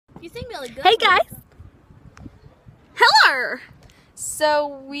You think really good. Hey guys! Hello! So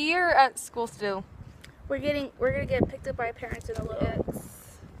we're at school still. We're gonna get picked up by our parents in a little bit.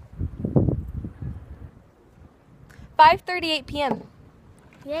 It's 5:38 p.m.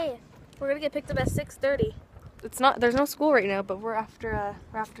 Yay! We're gonna get picked up at 6:30. It's not. There's no school right now, but we're after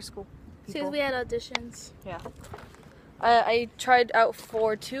school. Since we had auditions. Yeah. I tried out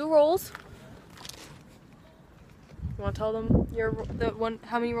for 2 roles. You want to tell them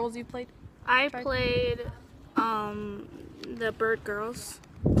how many roles you played? I played the Bird Girls.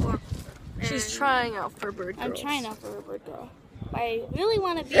 She's trying out for Bird Girls. I'm trying out for a Bird Girl. I really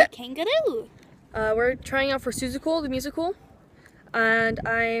want to be a kangaroo. We're trying out for Seussical, the musical, and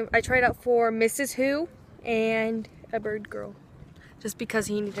I tried out for Mrs. Who and a Bird Girl, just because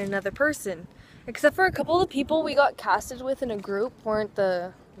he needed another person. Except for a couple of the people we got casted with in a group weren't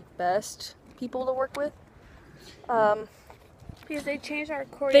the best people to work with. Because they changed our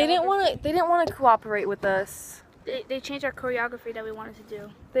choreography. They didn't want to cooperate with us. They changed our choreography that we wanted to do.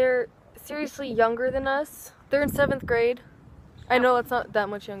 They're seriously younger than us. They're in 7th grade. I know it's not that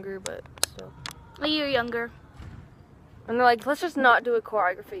much younger, but still. A year younger. And they're like, let's just not do a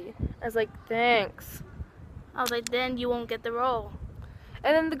choreography. I was like, thanks. I was like, then you won't get the role.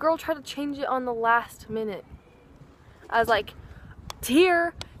 And then the girl tried to change it on the last minute. I was like,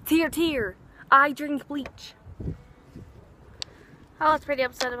 tear, tear, tear. I drink bleach. I was pretty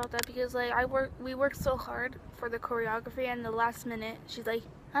upset about that because like we worked so hard for the choreography, and the last minute she's like,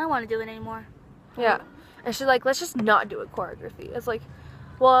 I don't want to do it anymore. Yeah. And she's like, let's just not do a choreography. It's like,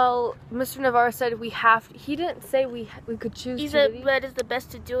 well, Mr. Navarro said he didn't say we could choose. But it's the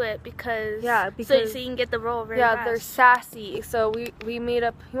best to do it because so you can get the role very fast. They're sassy. So we made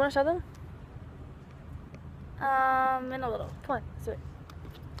up. You want to show them? In a little. Come on, let's do it.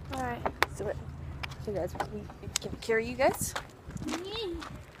 All right. Let's do it. So guys, we can carry you guys.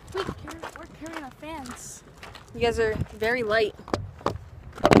 We're carrying our fans. You guys are very light.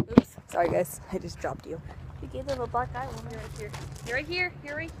 Oops. Sorry guys, I just dropped you. We gave them a black eye. You're right here. You're right here.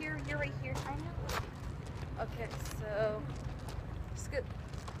 You're right here. You're right here. I know. Okay, so scoot.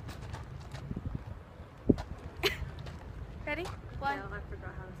 Ready? One. No, I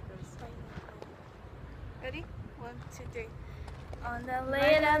forgot how this goes. Ready? 1, 2, 3. On the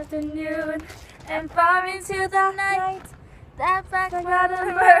late afternoon and far into the night, that black bottom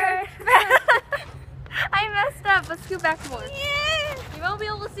bird. I messed up. Let's scoot back more. Yeah. You won't be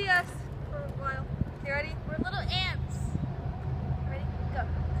able to see us for a while. You ready? We're little ants. Ready? Go.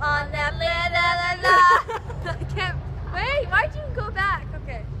 On that late I can't. Wait, why'd you go back?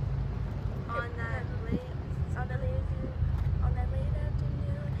 Okay. on that late afternoon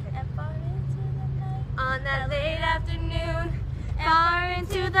and far into the night. On that late afternoon, Far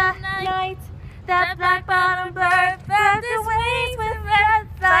into the night, that black bottom bird flapped its wings with red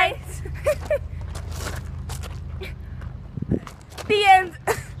lights. the end.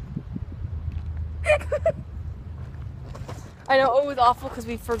 I know it was awful because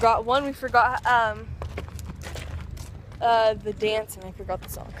we forgot the dance, and I forgot the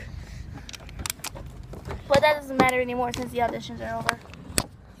song. But that doesn't matter anymore since the auditions are over.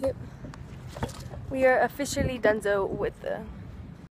 Yep. We are officially donezo with the